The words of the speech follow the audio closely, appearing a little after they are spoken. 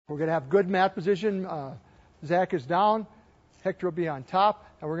We're going to have good mat position. Zach is down. Hector will be on top.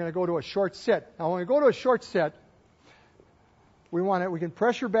 And we're going to go to a short sit. Now, when we go to a short sit, we can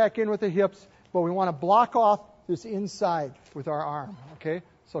pressure back in with the hips, but we want to block off this inside with our arm. Okay?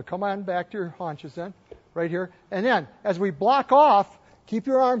 So come on back to your haunches then, right here. And then, as we block off, keep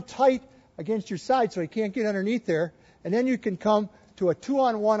your arm tight against your side so he can't get underneath there. And then you can come to a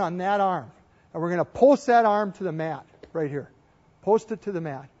 2-on-1 on that arm. And we're going to post that arm to the mat right here. Post it to the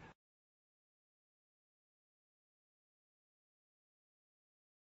mat.